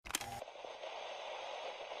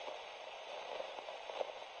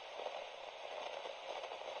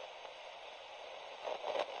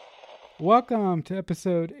Welcome to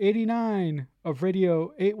episode 89 of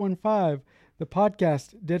Radio 815, the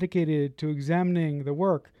podcast dedicated to examining the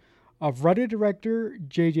work of writer director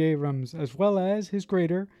J.J. Abrams, as well as his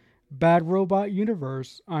greater Bad Robot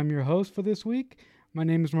Universe. I'm your host for this week. My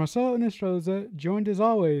name is Marcelo Inestroza, joined as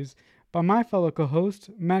always by my fellow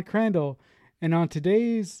co-host, Matt Crandall. And on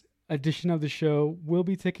today's edition of the show, we'll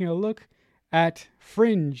be taking a look at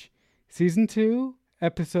Fringe, Season 2,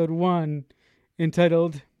 Episode 1,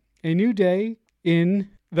 entitled A New Day in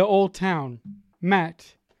the Old Town.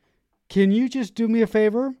 Matt, can you just do me a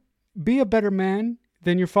favor? Be a better man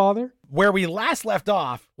than your father? Where we last left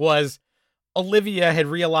off was Olivia had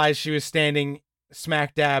realized she was standing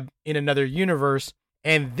smack dab in another universe,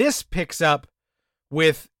 and this picks up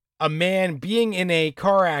with a man being in a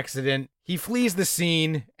car accident. He flees the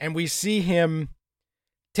scene, and we see him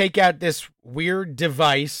take out this weird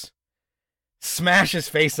device, smash his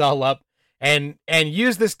face all up, and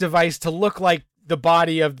use this device to look like the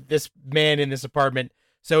body of this man in this apartment.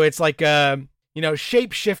 So it's like a,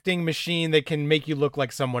 shape-shifting machine that can make you look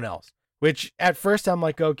like someone else. Which, at first, I'm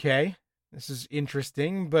like, okay, this is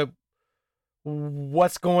interesting, but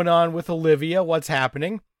what's going on with Olivia? What's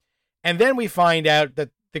happening? And then we find out that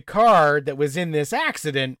the car that was in this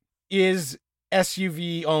accident is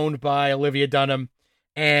SUV owned by Olivia Dunham,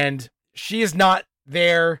 and she is not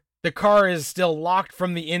there. The car is still locked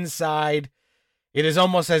from the inside. It is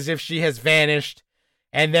almost as if she has vanished.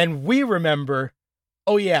 And then we remember,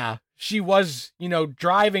 oh yeah, she was,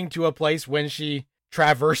 driving to a place when she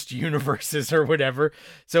traversed universes or whatever.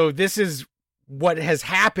 So this is what has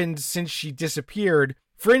happened since she disappeared.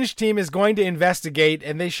 Fringe team is going to investigate,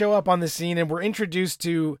 and they show up on the scene, and we're introduced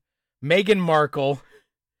to Meghan Markle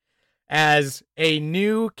as a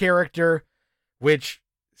new character, which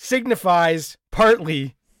signifies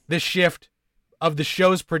partly the shift of the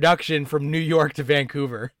show's production from New York to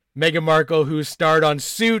Vancouver. Meghan Markle, who starred on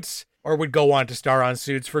Suits, or would go on to star on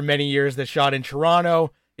Suits for many years, that shot in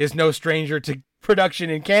Toronto, is no stranger to production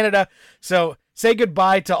in Canada. So say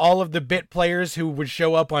goodbye to all of the bit players who would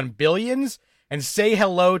show up on Billions, and say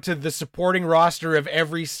hello to the supporting roster of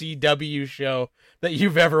every CW show that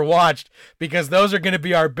you've ever watched, because those are going to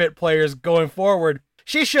be our bit players going forward.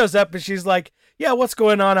 She shows up and she's like, yeah, what's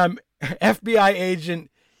going on? I'm FBI agent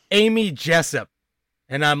Amy Jessup.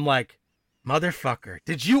 And I'm like, motherfucker,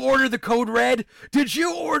 did you order the code red? Did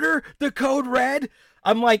you order the code red?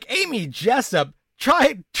 I'm like, Amy Jessup,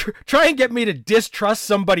 try and get me to distrust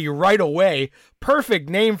somebody right away. Perfect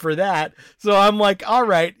name for that. So I'm like, all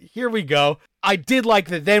right, here we go. I did like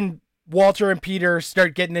that then Walter and Peter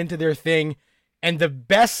start getting into their thing. And the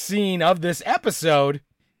best scene of this episode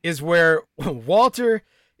is where Walter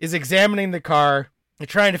is examining the car and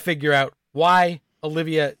trying to figure out why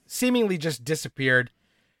Olivia seemingly just disappeared.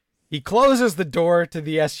 He closes the door to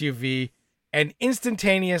the SUV, and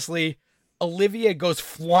instantaneously, Olivia goes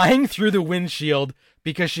flying through the windshield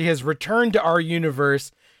because she has returned to our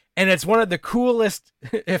universe. And it's one of the coolest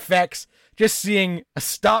effects, just seeing a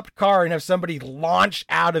stopped car and have somebody launch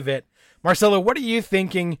out of it. Marcelo, what are you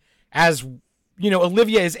thinking as,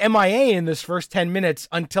 Olivia is MIA in this first 10 minutes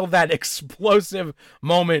until that explosive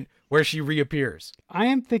moment where she reappears? I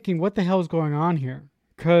am thinking, what the hell is going on here?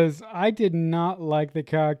 Because I did not like the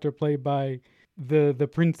character played by the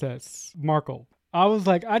Princess Markle. I was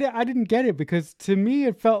like, I didn't get it, because to me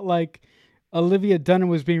it felt like Olivia Dunham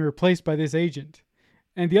was being replaced by this agent.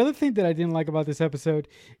 And the other thing that I didn't like about this episode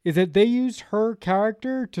is that they used her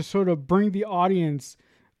character to sort of bring the audience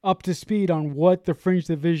up to speed on what the Fringe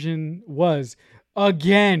Division was.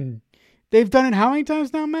 Again. They've done it how many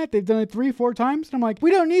times now, Matt? They've done it 3-4 times? And I'm like,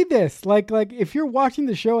 we don't need this. Like if you're watching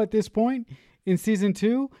the show at this point in season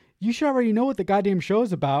 2, you should already know what the goddamn show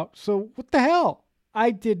is about. So what the hell?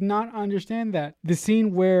 I did not understand that. The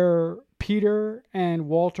scene where Peter and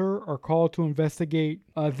Walter are called to investigate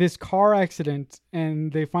this car accident,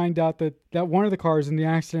 and they find out that one of the cars in the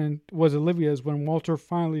accident was Olivia's. When Walter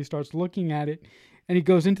finally starts looking at it, and he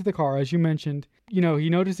goes into the car, as you mentioned, he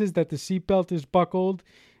notices that the seatbelt is buckled,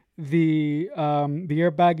 the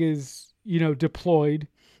airbag is deployed,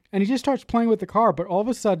 and he just starts playing with the car. But all of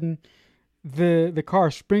a sudden, the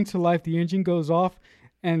car springs to life, the engine goes off,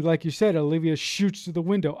 and like you said, Olivia shoots through the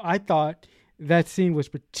window. I thought that scene was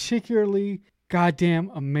particularly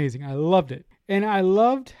goddamn amazing. I loved it. And I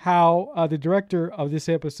loved how the director of this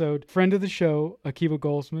episode, friend of the show, Akiva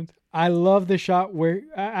Goldsmith, I love the shot where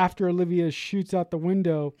after Olivia shoots out the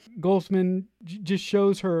window, Goldsman just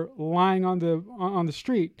shows her lying on the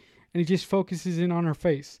street, and he just focuses in on her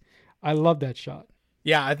face. I love that shot.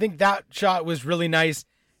 Yeah, I think that shot was really nice.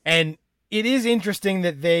 And it is interesting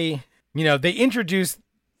that they introduced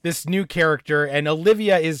this new character, and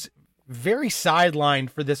Olivia is very sidelined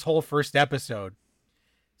for this whole first episode.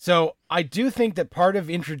 So I do think that part of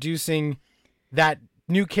introducing that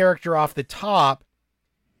new character off the top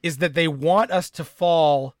is that they want us to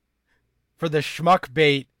fall for the schmuck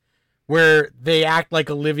bait where they act like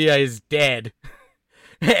Olivia is dead.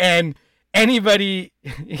 And anybody,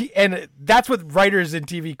 and that's what writers in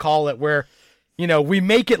TV call it, where, you know, we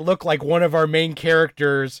make it look like one of our main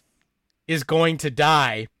characters is going to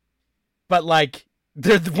die, but like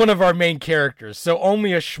they're one of our main characters. So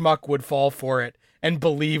only a schmuck would fall for it and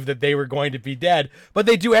believe that they were going to be dead. But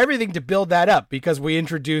they do everything to build that up because we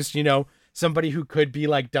introduced, you know, somebody who could be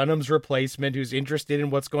like Dunham's replacement, who's interested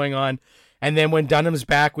in what's going on. And then when Dunham's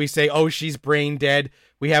back, we say, oh, she's brain dead.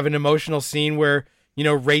 We have an emotional scene where, you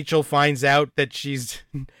know, Rachel finds out that she's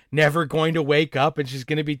never going to wake up and she's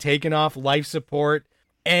going to be taken off life support.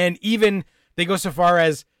 And even they go so far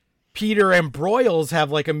as Peter and Broyles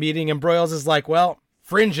have like a meeting, and Broyles is like, well,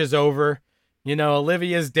 Fringe is over. You know,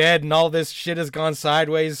 Olivia's dead and all this shit has gone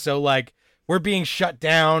sideways. So like we're being shut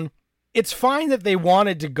down. It's fine that they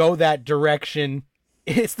wanted to go that direction.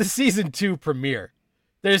 It's the season 2 premiere.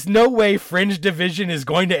 There's no way Fringe Division is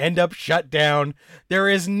going to end up shut down. There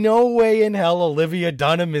is no way in hell Olivia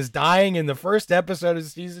Dunham is dying in the first episode of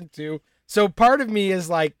season 2. So part of me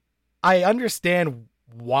is like, I understand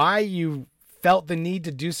why you felt the need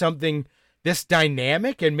to do something this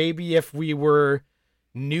dynamic. And maybe if we were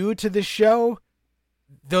new to the show,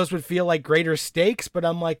 those would feel like greater stakes. But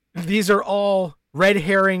I'm like, these are all red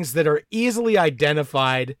herrings that are easily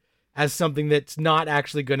identified as something that's not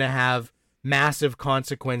actually going to have massive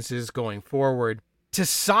consequences going forward. To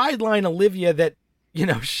sideline Olivia, that, you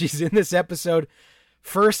know, she's in this episode,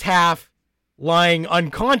 first half lying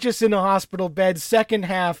unconscious in a hospital bed, second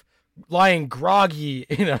half lying groggy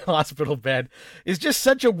in a hospital bed, is just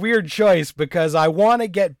such a weird choice, because I want to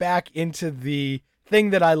get back into the thing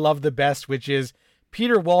that I love the best, which is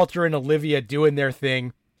Peter, Walter, and Olivia doing their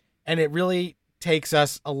thing. And it really takes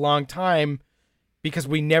us a long time because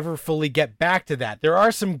we never fully get back to that. There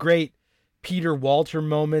are some great Peter Walter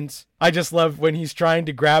moments. I just love when he's trying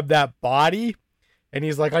to grab that body and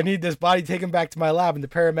he's like, I need this body taken back to my lab. And the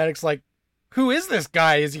paramedic's like, who is this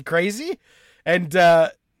guy? Is he crazy? And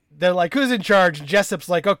they're like, who's in charge? And Jessup's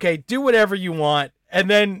like, okay, do whatever you want. And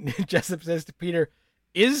then Jessup says to Peter,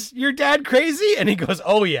 is your dad crazy? And he goes,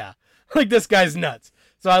 oh yeah, like this guy's nuts.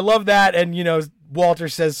 So I love that. And, you know, Walter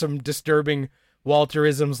says some disturbing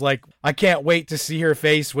Walterisms like, I can't wait to see her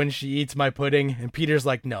face when she eats my pudding. And Peter's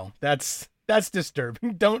like, no, that's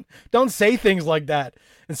disturbing. Don't say things like that.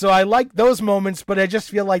 And so I like those moments, but I just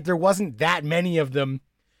feel like there wasn't that many of them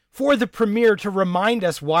for the premiere to remind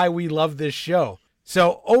us why we love this show.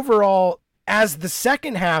 So overall, as the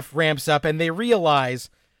second half ramps up and they realize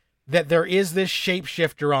that there is this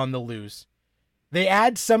shapeshifter on the loose, they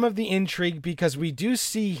add some of the intrigue because we do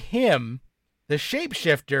see him, the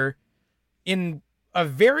shapeshifter, in a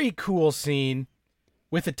very cool scene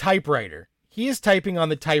with a typewriter. He is typing on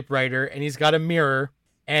the typewriter and he's got a mirror.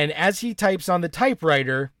 And as he types on the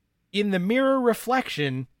typewriter, in the mirror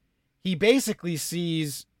reflection, he basically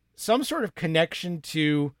sees some sort of connection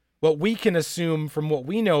to what we can assume from what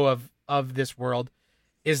we know of this world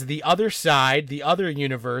is the other side, the other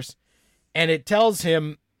universe. And it tells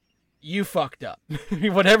him, you fucked up.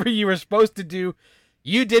 Whatever you were supposed to do,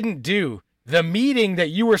 you didn't do. The meeting that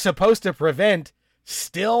you were supposed to prevent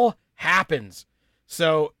still happens.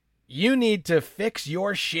 So you need to fix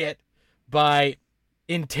your shit by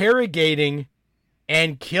interrogating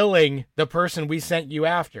and killing the person we sent you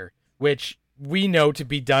after, which we know to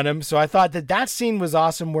be Dunham. So I thought that scene was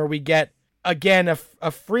awesome, where we get, again,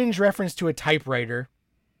 a Fringe reference to a typewriter,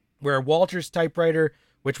 where Walter's typewriter,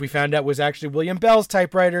 which we found out was actually William Bell's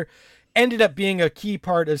typewriter, ended up being a key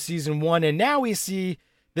part of season 1. And now we see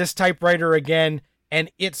this typewriter again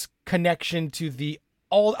and its connection to the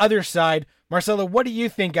all other side. Marcella, what do you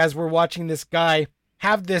think as we're watching this guy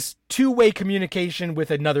have this two-way communication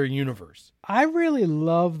with another universe? I really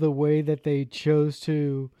love the way that they chose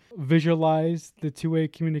to visualize the two-way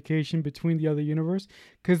communication between the other universe,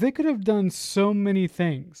 because they could have done so many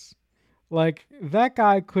things. Like, that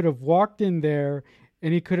guy could have walked in there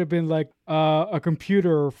and he could have been like a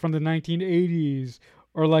computer from the 1980s,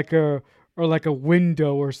 or like a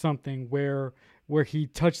window or something where he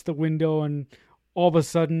touched the window and all of a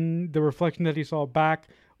sudden the reflection that he saw back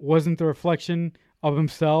wasn't the reflection of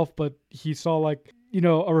himself, but he saw, like, you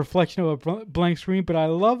know, a reflection of a blank screen. But I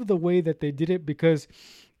love the way that they did it, because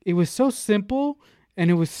it was so simple and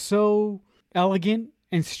it was so elegant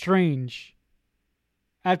and strange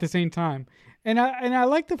at the same time. And I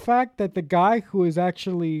like the fact that the guy who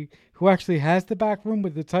actually has the back room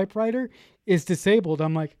with the typewriter is disabled.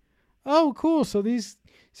 I'm like, oh, cool. So these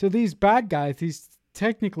bad guys, these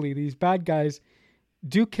bad guys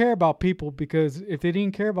do care about people, because if they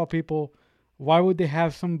didn't care about people, why would they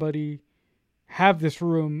have somebody have this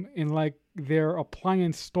room in like their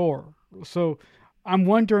appliance store? So I'm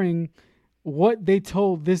wondering what they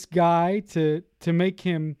told this guy to make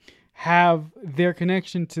him have their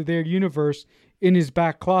connection to their universe in his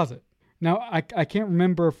back closet. Now I can't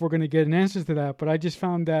remember if we're going to get an answer to that, but I just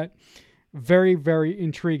found that very, very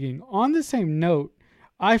intriguing. On the same note,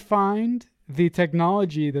 I find the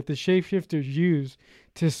technology that the shapeshifters use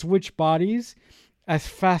to switch bodies as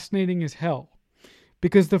fascinating as hell.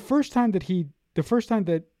 Because the first time that he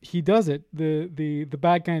does it, the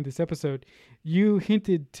bad guy in this episode, you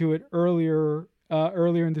hinted to it earlier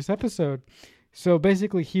in this episode. So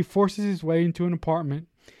basically, he forces his way into an apartment.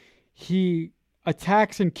 He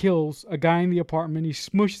attacks and kills a guy in the apartment. He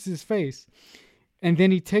smushes his face, and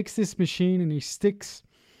then he takes this machine and he sticks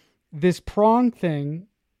this prong thing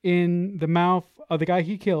in the mouth of the guy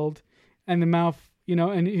he killed, and the mouth,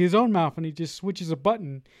 and his own mouth, and he just switches a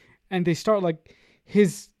button, and they start like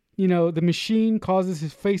the machine causes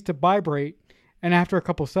his face to vibrate, and after a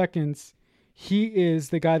couple seconds, he is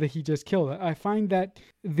the guy that he just killed. I find that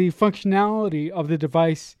the functionality of the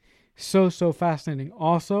device so fascinating.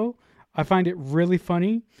 Also, I find it really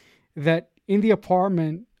funny that in the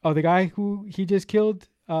apartment of the guy who he just killed,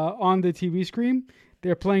 on the TV screen,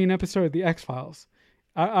 they're playing an episode of The X-Files.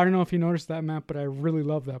 I don't know if you noticed that, Matt, but I really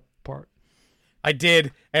love that part. I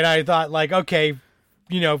did, and I thought, like, okay,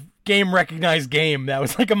 game recognized game. That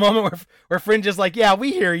was like a moment where Fringe is like, yeah,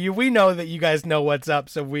 we hear you. We know that you guys know what's up,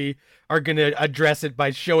 so we are going to address it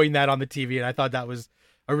by showing that on the TV, and I thought that was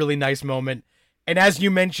a really nice moment. And as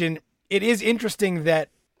you mentioned, it is interesting that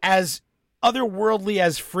as otherworldly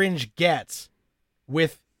as Fringe gets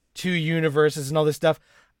with two universes and all this stuff,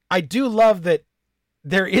 I do love that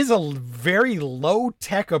there is a very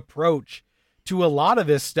low-tech approach to a lot of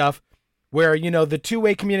this stuff where, the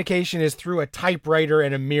two-way communication is through a typewriter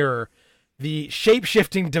and a mirror. The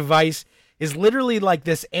shape-shifting device is literally like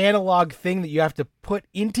this analog thing that you have to put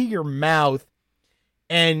into your mouth,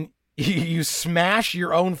 and you smash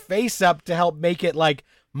your own face up to help make it like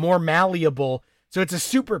more malleable. So it's a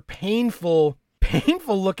super painful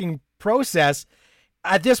looking process.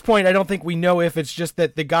 At this point, I don't think we know if it's just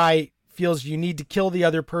that the guy feels you need to kill the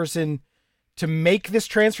other person to make this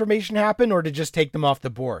transformation happen, or to just take them off the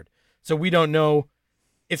board. So we don't know.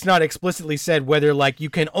 It's not explicitly said whether like you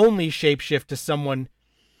can only shapeshift to someone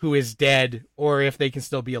who is dead or if they can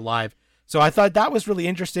still be alive. So I thought that was really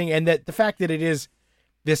interesting, and that the fact that it is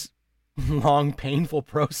this long, painful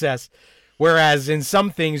process, whereas in some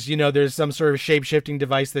things, there's some sort of shape-shifting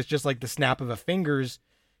device that's just like the snap of a fingers,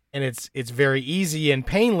 and it's very easy and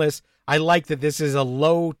painless. I like that this is a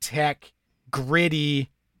low-tech, gritty,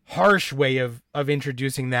 harsh way of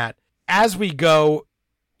introducing that. As we go,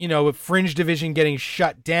 with Fringe Division getting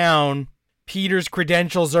shut down, Peter's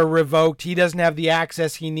credentials are revoked. He doesn't have the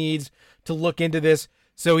access he needs to look into this,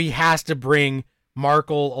 so he has to bring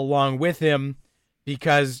Markle along with him,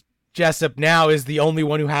 because Jessup now is the only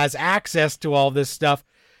one who has access to all this stuff,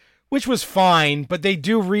 which was fine, but they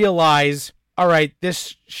do realize, all right,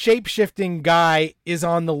 this shape-shifting guy is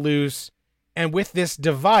on the loose, and with this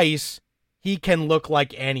device, he can look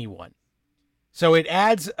like anyone. So it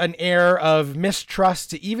adds an air of mistrust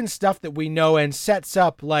to even stuff that we know, and sets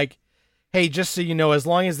up like, hey, just so you know, as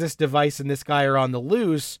long as this device and this guy are on the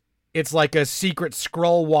loose, it's like a secret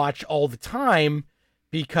scroll watch all the time,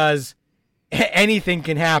 because anything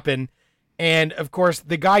can happen. And of course,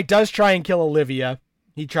 the guy does try and kill Olivia.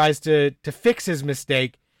 He tries to fix his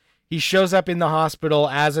mistake. He shows up in the hospital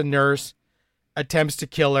as a nurse, attempts to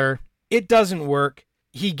kill her. It doesn't work.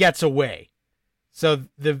 He gets away. So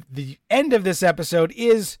the end of this episode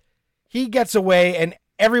is he gets away and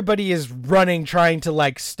everybody is running, trying to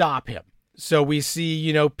like stop him. So we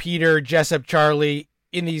see, Peter, Jessup, Charlie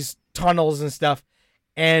in these tunnels and stuff.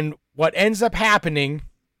 And what ends up happening,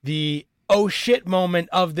 the oh shit moment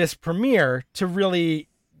of this premiere to really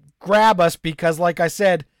grab us, because like I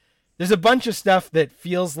said, there's a bunch of stuff that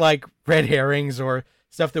feels like red herrings or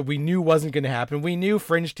stuff that we knew wasn't going to happen. We knew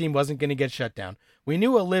Fringe Team wasn't going to get shut down. We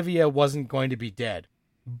knew Olivia wasn't going to be dead.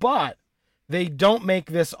 But they don't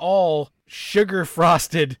make this all sugar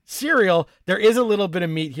frosted cereal. There is a little bit of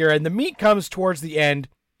meat here, and the meat comes towards the end,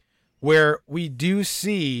 where we do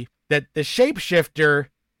see that the shapeshifter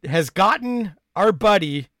has gotten our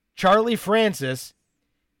buddy Charlie Francis,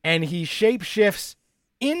 and he shapeshifts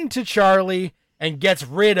into Charlie and gets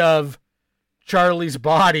rid of Charlie's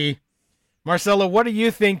body. Marcelo, what are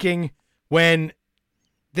you thinking when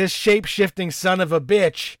this shape-shifting son of a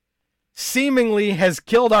bitch seemingly has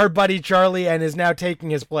killed our buddy Charlie and is now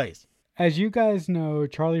taking his place. As you guys know,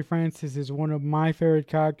 Charlie Francis is one of my favorite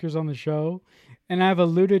characters on the show, and I've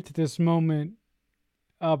alluded to this moment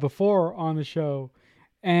before on the show.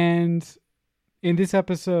 And in this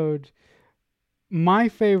episode, my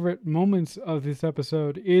favorite moments of this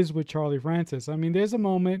episode is with Charlie Francis. I mean, there's a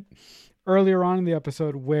moment earlier on in the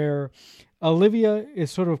episode where Olivia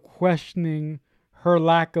is sort of questioning her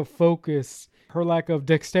lack of focus, her lack of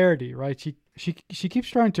dexterity, right? She keeps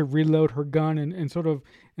trying to reload her gun and sort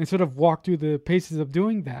of walk through the paces of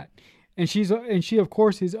doing that. And she of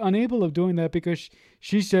course is unable of doing that because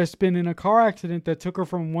she's just been in a car accident that took her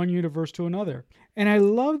from one universe to another. And I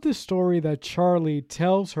love the story that Charlie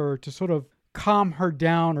tells her to sort of calm her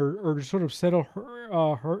down or to sort of settle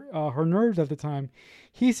her nerves at the time.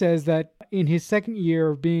 He says that in his second year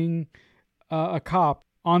of being a cop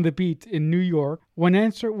on the beat in New York, when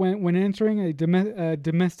answering a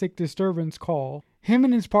domestic disturbance call, him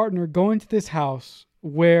and his partner go into this house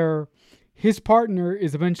where his partner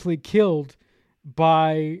is eventually killed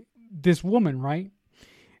by this woman, right?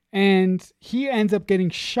 And he ends up getting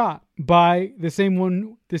shot by the same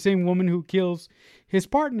woman who kills his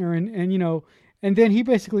partner, and then he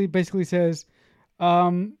basically says,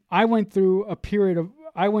 I went through a period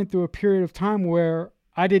of time where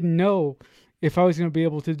I didn't know if I was going to be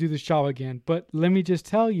able to do this job again. But let me just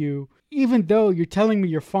tell you, even though you're telling me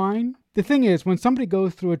you're fine, the thing is, when somebody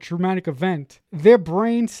goes through a traumatic event, their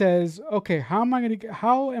brain says, okay, how am I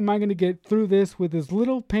going to get through this with as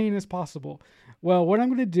little pain as possible? Well, what I'm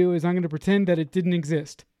going to do is I'm going to pretend that it didn't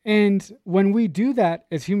exist. And when we do that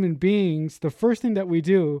as human beings, the first thing that we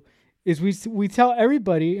do is we tell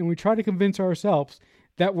everybody and we try to convince ourselves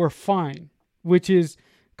that we're fine, which is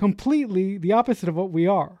completely the opposite of what we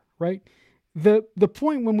are, right? The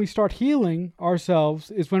point when we start healing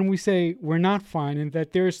ourselves is when we say we're not fine and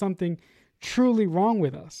that there is something truly wrong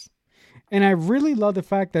with us. And I really love the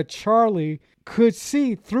fact that Charlie could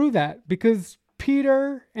see through that, because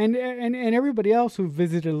Peter and everybody else who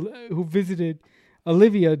visited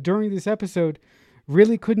Olivia during this episode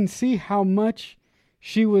really couldn't see how much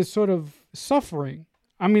she was sort of suffering.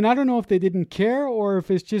 I mean, I don't know if they didn't care or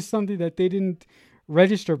if it's just something that they didn't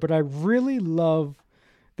register, but I really love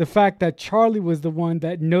the fact that Charlie was the one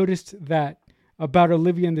that noticed that about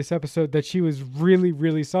Olivia in this episode, that she was really,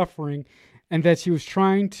 really suffering and that she was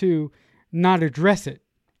trying to not address it.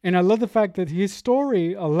 And I love the fact that his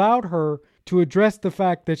story allowed her to address the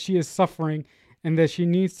fact that she is suffering and that she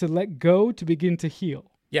needs to let go to begin to heal.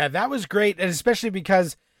 Yeah, that was great. And especially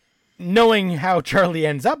because knowing how Charlie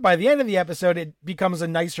ends up by the end of the episode, it becomes a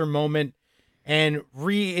nicer moment and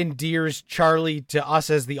re-endears Charlie to us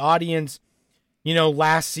as the audience. You know,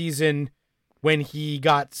 last season when he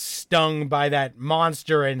got stung by that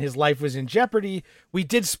monster and his life was in jeopardy, we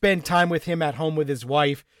did spend time with him at home with his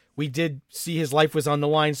wife. We did see his life was on the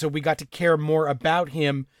line, so we got to care more about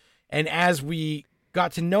him. And as we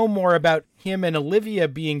got to know more about him and Olivia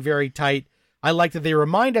being very tight, I like that they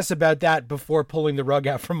remind us about that before pulling the rug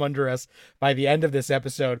out from under us by the end of this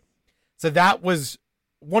episode. So that was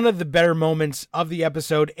one of the better moments of the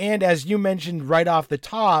episode. And as you mentioned right off the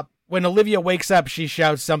top, when Olivia wakes up, she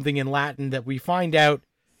shouts something in Latin that we find out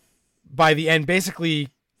by the end basically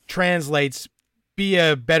translates, be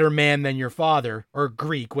a better man than your father, or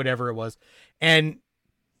Greek, whatever it was. And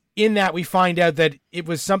in that, we find out that it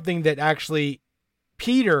was something that actually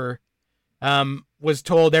Peter was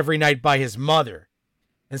told every night by his mother.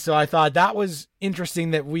 And so I thought that was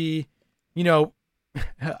interesting that we,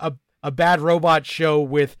 a bad robot show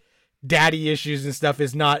with daddy issues and stuff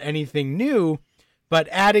is not anything new. But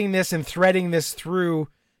adding this and threading this through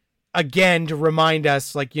again to remind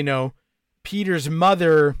us, Peter's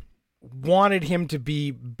mother wanted him to be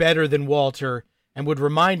better than Walter and would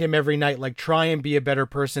remind him every night, try and be a better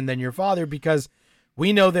person than your father, because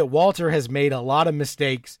we know that Walter has made a lot of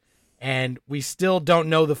mistakes and we still don't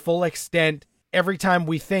know the full extent. Every time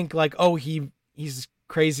we think he's a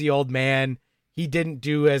crazy old man, he didn't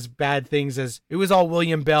do as bad things as it was all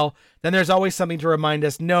William Bell, then there's always something to remind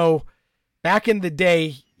us, no, back in the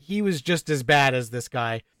day, he was just as bad as this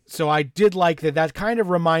guy. So I did like that. That kind of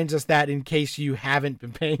reminds us that, in case you haven't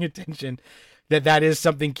been paying attention, that is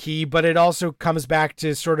something key. But it also comes back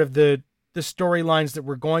to sort of the storylines that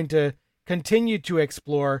we're going to continue to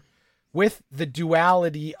explore with the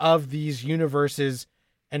duality of these universes,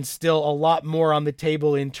 and still a lot more on the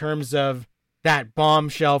table in terms of that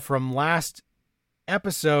bombshell from last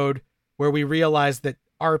episode where we realized that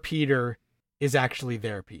our Peter is actually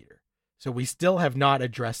their Peter. So we still have not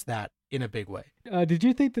addressed that in a big way. Did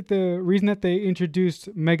you think that the reason that they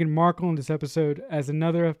introduced Meghan Markle in this episode as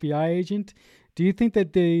another FBI agent, Do you think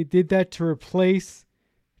that they did that to replace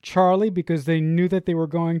Charlie because they knew that they were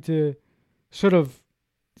going to sort of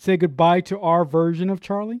say goodbye to our version of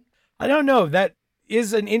Charlie? I don't know. That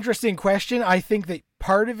is an interesting question. I think that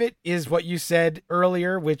part of it is what you said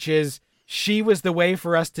earlier, which is she was the way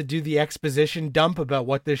for us to do the exposition dump about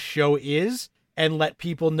what this show is and let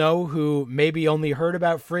people know who maybe only heard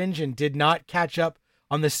about Fringe and did not catch up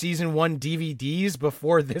on the season 1 DVDs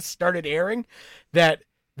before this started airing, that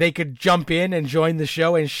they could jump in and join the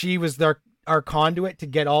show, and she was our conduit to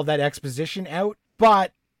get all that exposition out.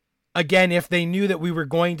 But again, if they knew that we were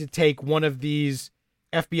going to take one of these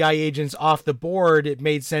FBI agents off the board, it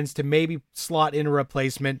made sense to maybe slot in a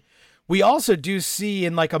replacement. We also do see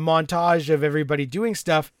in like a montage of everybody doing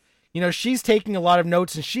stuff, she's taking a lot of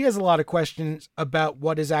notes and she has a lot of questions about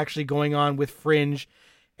what is actually going on with Fringe.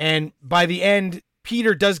 And by the end,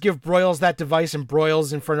 Peter does give Broyles that device, and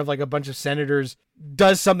Broyles, in front of like a bunch of senators,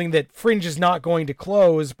 does something that Fringe is not going to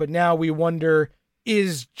close. But now we wonder,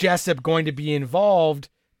 is Jessup going to be involved?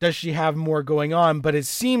 Does she have more going on? But it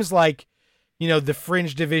seems like, the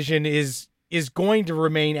Fringe division is going to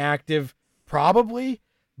remain active, probably.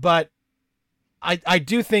 But I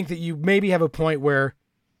do think that you maybe have a point where,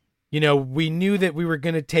 we knew that we were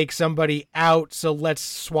going to take somebody out, so let's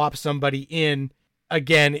swap somebody in.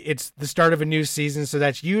 Again, it's the start of a new season, so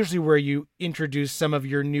that's usually where you introduce some of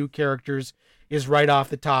your new characters, is right off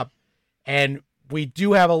the top. And we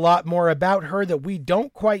do have a lot more about her that we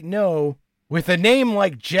don't quite know. With a name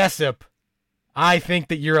like Jessup, I think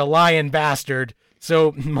that you're a lying bastard.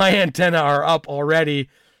 So my antenna are up already,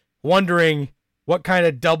 wondering what kind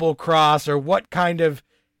of double cross or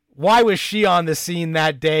why was she on the scene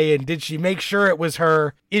that day, and did she make sure it was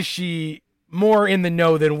her? Is she more in the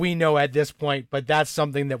know than we know at this point? But that's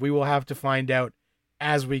something that we will have to find out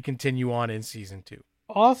as we continue on in season 2.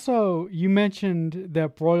 Also, you mentioned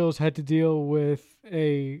that Broyles had to deal with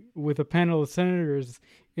a panel of senators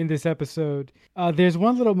in this episode. There's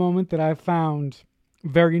one little moment that I found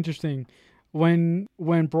very interesting. When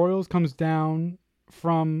Broyles comes down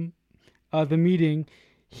from the meeting,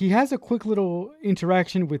 he has a quick little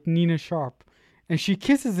interaction with Nina Sharp, and she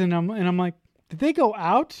kisses him, and I'm like, did they go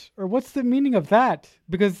out? Or what's the meaning of that?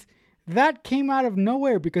 Because that came out of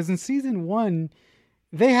nowhere, because in season 1,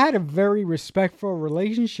 they had a very respectful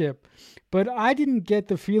relationship, but I didn't get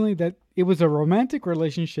the feeling that it was a romantic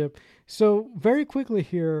relationship. So very quickly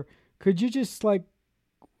here, could you just what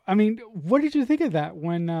did you think of that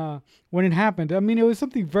when it happened? I mean, it was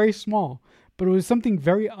something very small, but it was something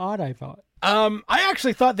very odd, I thought. I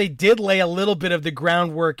actually thought they did lay a little bit of the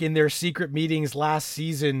groundwork in their secret meetings last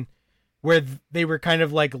season, where they were kind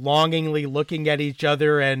of like longingly looking at each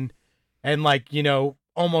other and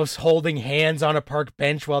almost holding hands on a park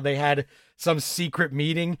bench while they had some secret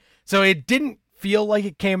meeting. So it didn't feel like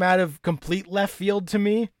it came out of complete left field to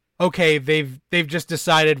me. Okay, they've just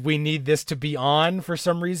decided we need this to be on for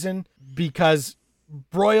some reason, because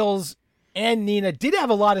Broyles and Nina did have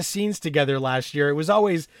a lot of scenes together last year. It was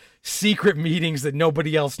always secret meetings that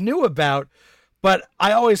nobody else knew about, but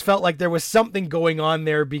I always felt like there was something going on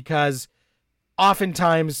there, because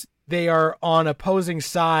oftentimes they are on opposing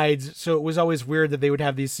sides, so it was always weird that they would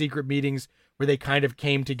have these secret meetings where they kind of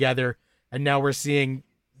came together, and now we're seeing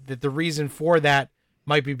that the reason for that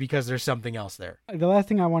might be because there's something else there. The last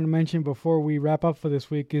thing I want to mention before we wrap up for this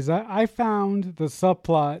week is I found the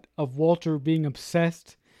subplot of Walter being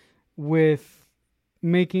obsessed with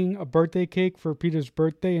making a birthday cake for Peter's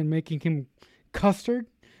birthday and making him custard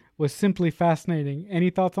was simply fascinating. Any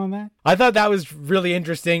thoughts on that? I thought that was really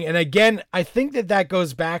interesting. And again, I think that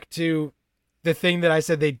goes back to the thing that I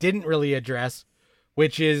said they didn't really address,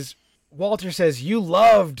 which is Walter says, you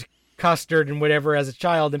loved custard and whatever as a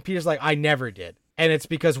child. And Peter's like, I never did. And it's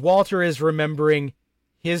because Walter is remembering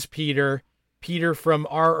his Peter from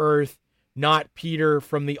our Earth, not Peter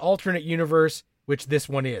from the alternate universe, which this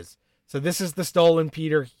one is. So this is the stolen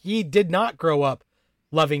Peter. He did not grow up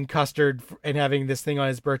loving custard and having this thing on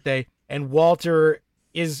his birthday. And Walter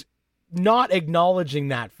is not acknowledging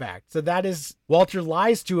that fact. So that is, Walter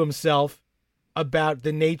lies to himself about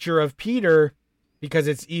the nature of Peter because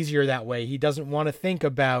it's easier that way. He doesn't want to think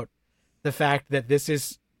about the fact that this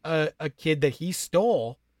is a kid that he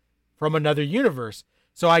stole from another universe.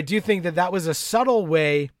 So I do think that was a subtle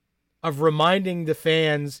way of reminding the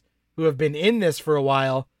fans who have been in this for a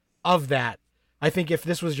while of that. I think if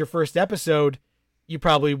this was your first episode, you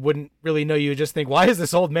probably wouldn't really know. You would just think, why is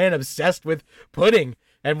this old man obsessed with pudding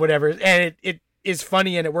and whatever? And it is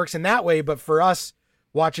funny and it works in that way. But for us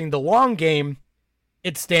watching the long game,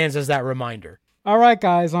 it stands as that reminder. All right,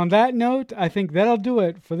 guys. On that note, I think that'll do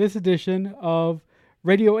it for this edition of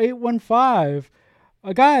Radio 815.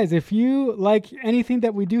 Guys, if you like anything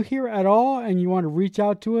that we do here at all and you want to reach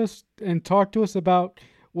out to us and talk to us about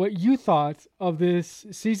what you thought of this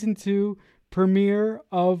season 2 premiere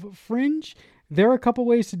of Fringe, there are a couple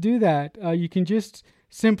ways to do that. You can just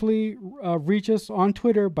simply reach us on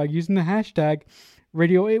Twitter by using the hashtag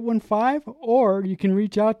Radio815, or you can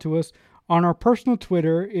reach out to us on our personal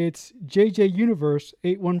Twitter. It's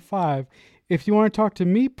JJUniverse815. If you want to talk to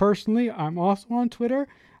me personally, I'm also on Twitter.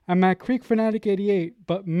 I'm at CreekFanatic88.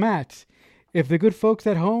 But Matt, if the good folks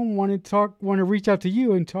at home want to reach out to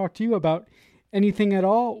you and talk to you about anything at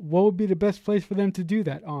all, what would be the best place for them to do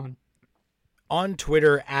that on? On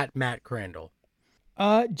Twitter at Matt Crandall.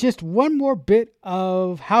 Just one more bit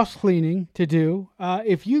of house cleaning to do.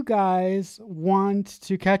 If you guys want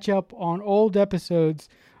to catch up on old episodes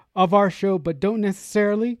of our show, but don't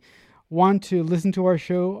necessarily want to listen to our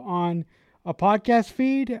show on a podcast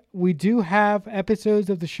feed, we do have episodes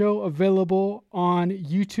of the show available on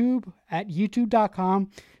YouTube at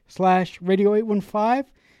youtube.com/radio815.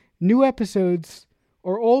 New episodes,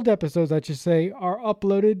 or old episodes, I should say, are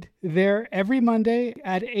uploaded there every Monday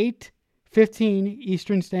at 8:15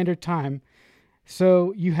 Eastern Standard Time.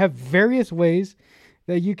 So you have various ways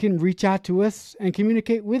that you can reach out to us and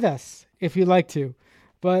communicate with us if you'd like to.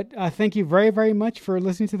 But thank you very, very much for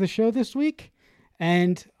listening to the show this week.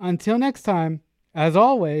 And until next time, as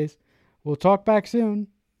always, we'll talk back soon.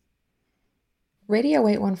 Radio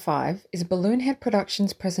 815 is a Balloonhead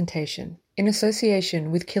Productions presentation in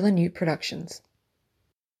association with Killer Newt Productions.